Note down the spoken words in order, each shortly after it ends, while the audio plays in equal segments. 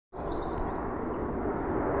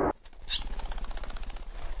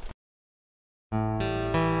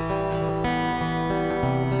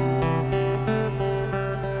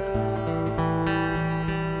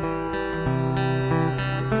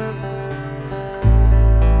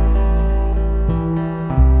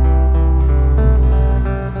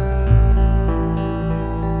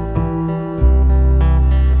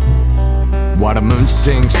moon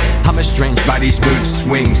sings. I'm estranged by these mood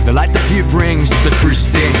swings. The light the view brings, the true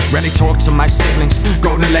stings. Rarely talk to my siblings.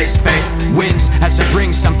 Golden lace fate wins as I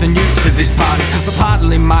bring something new to this party. But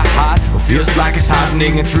partly my heart feels like it's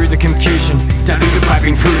hardening, and through the confusion, diluted by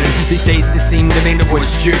being prudent. These days it seems that ain't the word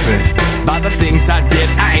stupid. By the things I did,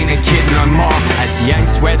 I ain't a kid no more. As the ink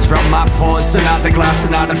sweats from my pores, another glass,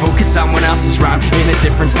 another book is someone else's rhyme. In a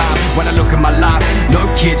different time, when I look at my life, no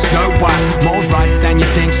kids, no wife, more rights than you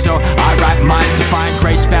think so. I write mine, divine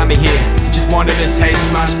grace found me here. Just wanted a taste,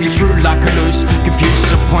 must be true like a lose. Confused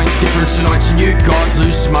is a point, difference anointing you. God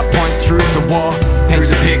loose my point through the war,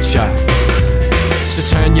 paints a picture. So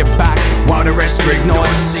turn your back while the rest are ignored.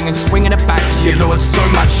 Singing, swinging it back to your Lord. So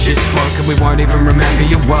much shit spoken, we won't even remember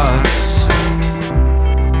your words.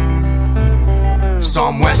 So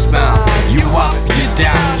I'm westbound, you up, you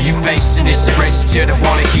down. You facing this race till they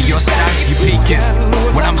wanna hear your sound. You peeking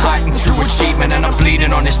when I'm hiding through achievement, and I'm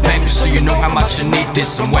bleeding on this paper, so you know how much I need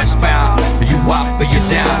this. I'm westbound, you up or you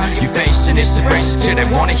down. You facing this race till they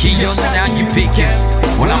wanna hear your sound. You peeking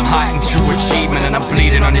when I'm hiding through achievement, and I'm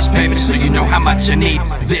bleeding on this paper, so you know how much I need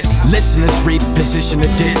this. Listeners reposition the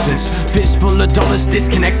distance. Fistful of dollars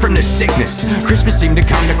disconnect from the sickness. Christmas seemed to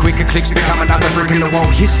come to quicker clicks, become another brick in the wall.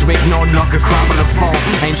 History ignored, knock a crumble and fall.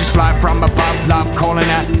 Angels fly from above, love calling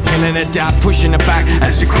out, killing it down, pushing it back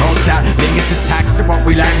as it crawls out. Lingers attacks are what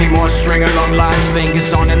we lack, need more string along lines.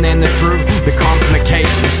 Lingers on and then they're through the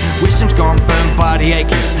complications. Wisdom's gone burned by the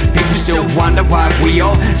acres. People still wonder why we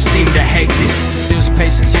all seem to hate this. Still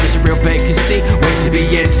space until it's a real vacancy. Wait to be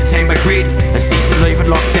entertained by greed. A season leave it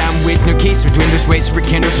locked down with no keys. With windows waits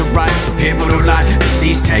rekindles a right. So people who lie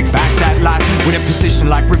deceased take back that life. With a position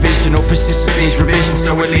like revision or persistence needs revision.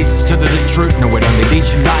 So it leads to the truth. No, it only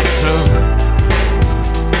leads you like to.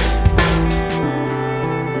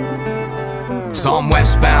 So I'm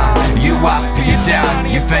westbound, you up or you down.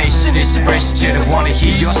 You facing this race till they wanna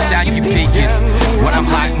hear your sound. You peeking when I'm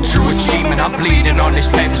hiding through achievement. I'm bleeding on this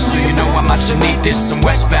paper, so you know how much I need this. I'm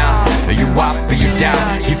westbound, you up or you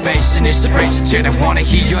down. You facing this race till they wanna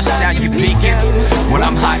hear your sound. You peeking when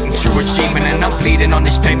I'm hiding through achievement, and I'm bleeding on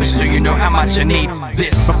this paper, so you know how much I need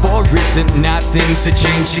this. Before isn't now, things are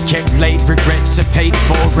changed. You kept late, regrets are paid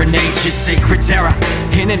for, an age's sacred terror.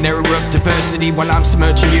 In an era of diversity, while I'm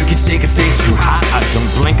submerging you, can take a thing too high. I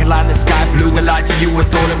don't blink a light in the sky, blew the light to you, I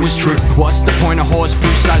thought it was true. What's the point of horse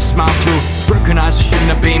push I smile through? Broken eyes, I shouldn't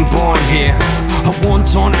have been born here. I worn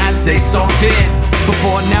torn as they saw fit.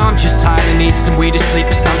 Before now I'm just tired and need some weed to sleep,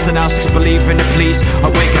 or something else to believe in, and please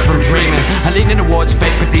I wake up from dreaming. I lean towards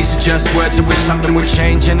fate, but these are just words. I wish something would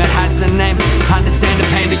change and it has a name. I understand the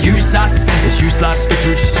pain to use us, it's useless. Get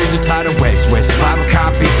through to the tidal waves where survival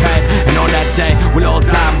can't be paid. And on that day we'll all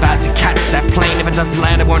die, I'm about to catch that plane. If it doesn't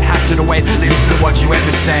land I won't have to wait. Listen to what you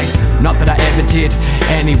ever say, not that I ever did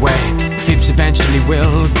anyway. Fibs eventually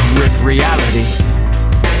will grip reality.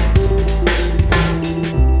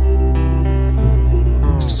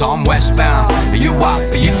 So I'm westbound, you up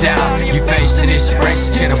or you down. You facing this race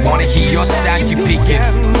till I wanna hear your sound. You peeking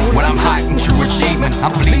when I'm hiding through achievement.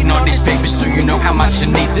 I'm bleeding on this paper, so you know how much I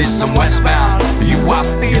need this. I'm westbound, you up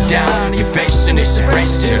or you down. You facing this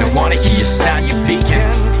race till I wanna hear your sound. You peeking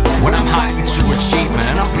when I'm hiding through achievement,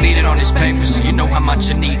 and I'm bleeding on this paper, so you know how much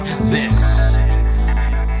I need this.